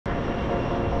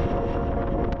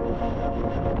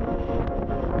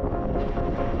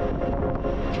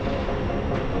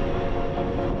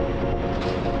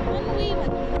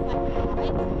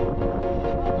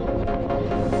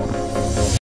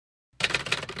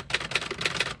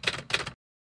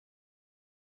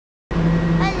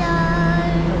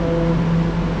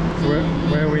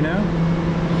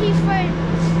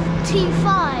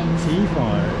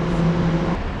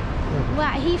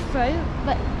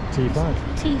T5.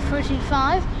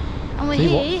 T35. And we're T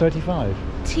here. what? 35?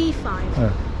 T5.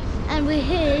 Oh. And we're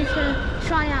here to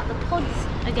try out the pods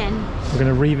again. We're going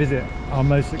to revisit our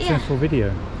most successful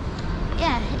video.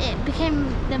 Yeah, it became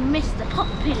Mr.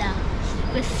 Popular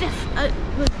with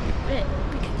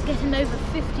getting over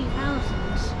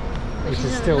 50,000, which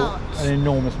is still a lot. an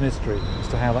enormous mystery as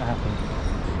to how that happened.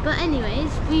 But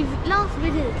anyways, we've last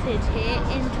visited here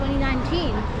in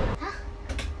 2019.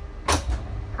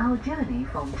 Our journey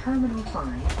from Terminal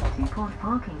 5 to Pod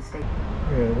Parking Station.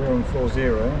 Yeah, we're on floor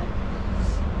 0.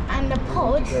 And the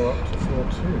pods go up to floor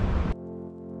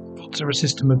 2. Pods are a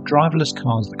system of driverless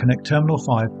cars that connect Terminal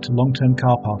 5 to long-term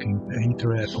car parking at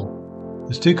Heathrow Airport.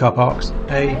 There's 2 car parks,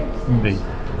 A and B.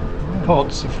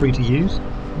 Pods are free to use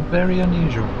and very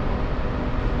unusual.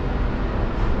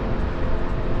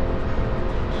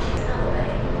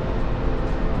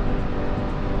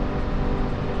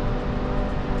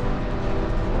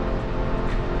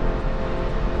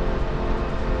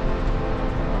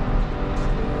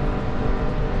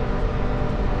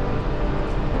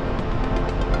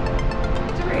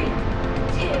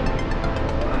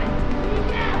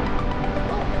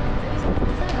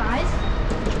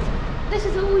 This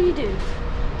is all you do.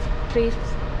 Please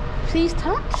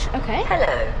touch. Okay.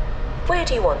 Hello. Where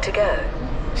do you want to go?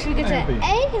 Should we go to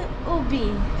A or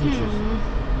B?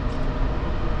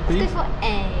 Let's go for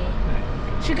A.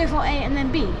 Should we go for A and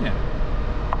then B? Yeah.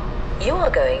 You are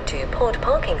going to Pod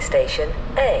Parking Station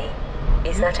A.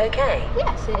 Is that okay?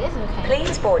 Yes, it is okay.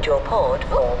 Please board your pod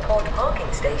for Pod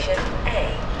Parking Station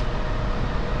A.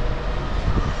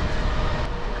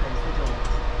 Close the doors.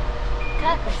 Can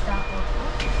I press start?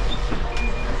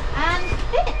 And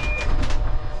hit.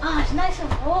 Oh, it's nice and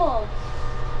warm.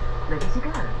 Ready to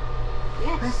go?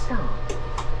 Yes. Press start.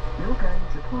 You're going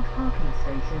to Pod Parking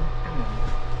Station A.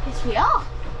 Yes, we are.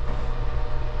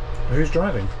 Who's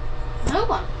driving? No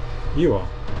one. You are.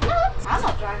 No, I'm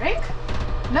not driving.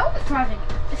 No one's driving.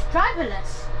 It's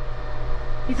driverless.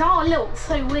 It's all looks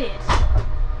so weird.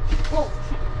 Whoa.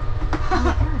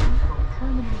 Return from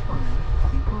Terminal 5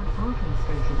 to Pod Parking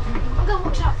Station A. I'm gonna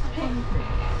watch out for him.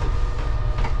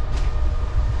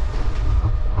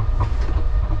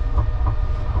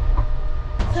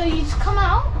 So you just come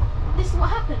out, this is what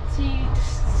happens. So you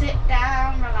just sit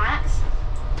down, relax,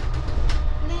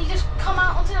 and then you just come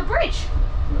out onto the bridge.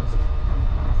 There's a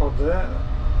pod there.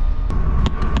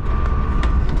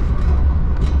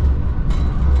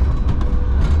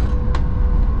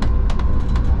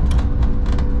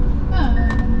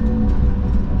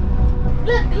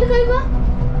 Look over.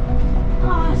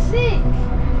 Oh, sick.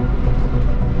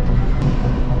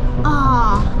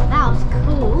 Ah, that was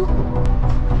cool.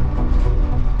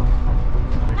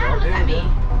 Now look at me.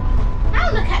 Now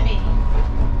look at me.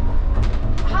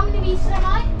 How many meters am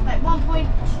I? Like 1 point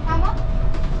how much?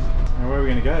 Now where are we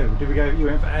going to go? Did we go? You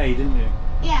went for A, didn't you?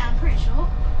 Yeah, I'm pretty sure.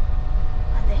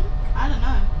 I think. I don't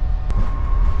know.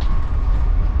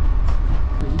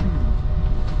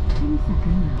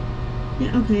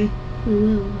 Yeah, okay. We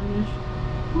will, I guess.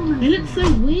 It looks so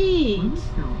weird.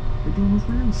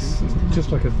 It's just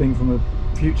like a thing from a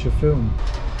future film.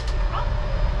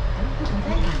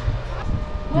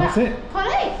 Well, That's it. Pod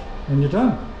A. And you're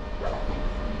done.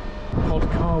 Pod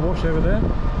car wash over there.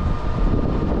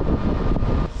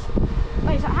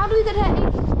 Wait, so how do we get to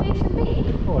Station B?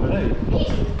 Oh, I don't know. B?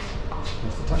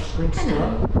 That's the touch screen to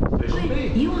start. Station B.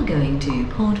 You are going to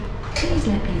Pod. Please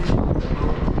let people on the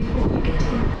pod before you get in.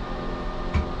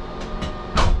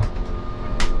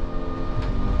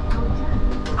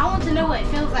 I want to know what it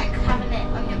feels like having it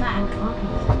on your back.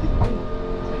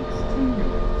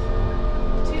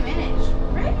 2 minutes?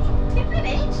 Really? 2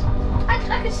 minutes?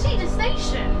 I could see the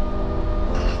station.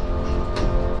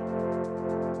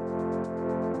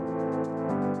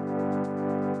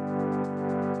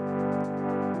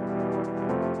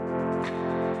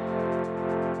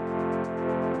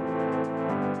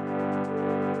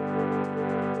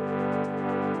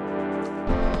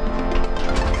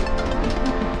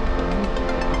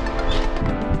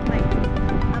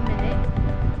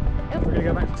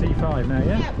 T5 now,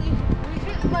 yeah? Yeah, we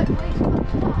shouldn't wait too much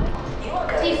time.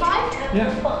 T5?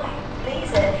 Yeah.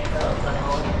 Please let people on the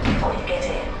pod before you get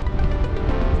in.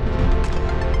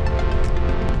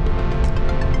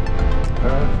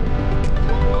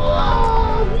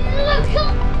 Whoa! Look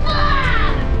at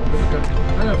that! Look at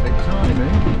perfect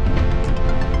timing.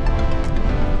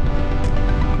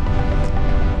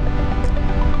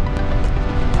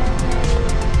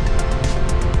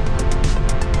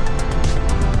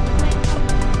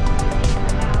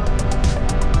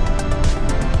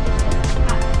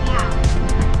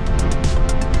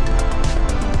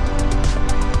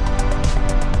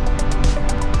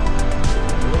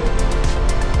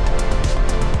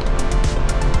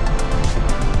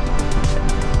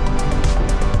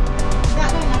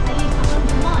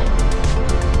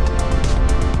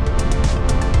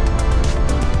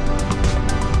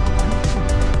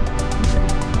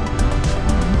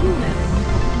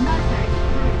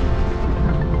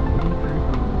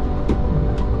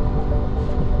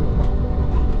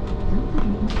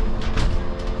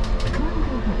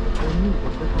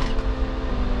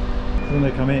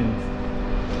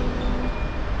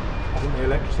 didn't they?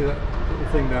 Electricity, that little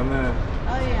thing down there.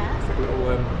 Oh yeah. It's like a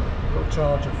little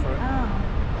charger for it. Oh.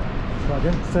 Try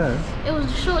again. So. It was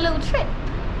a short little trip.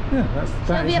 Yeah,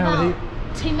 that is how about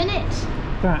 2 minutes.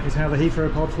 that is how the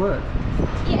Heathrow pods work.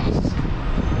 Yes.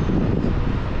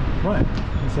 Right.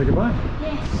 Let's say goodbye.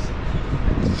 Yes.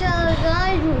 So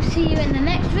guys, we'll see you in the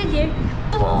next video.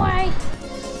 Bye.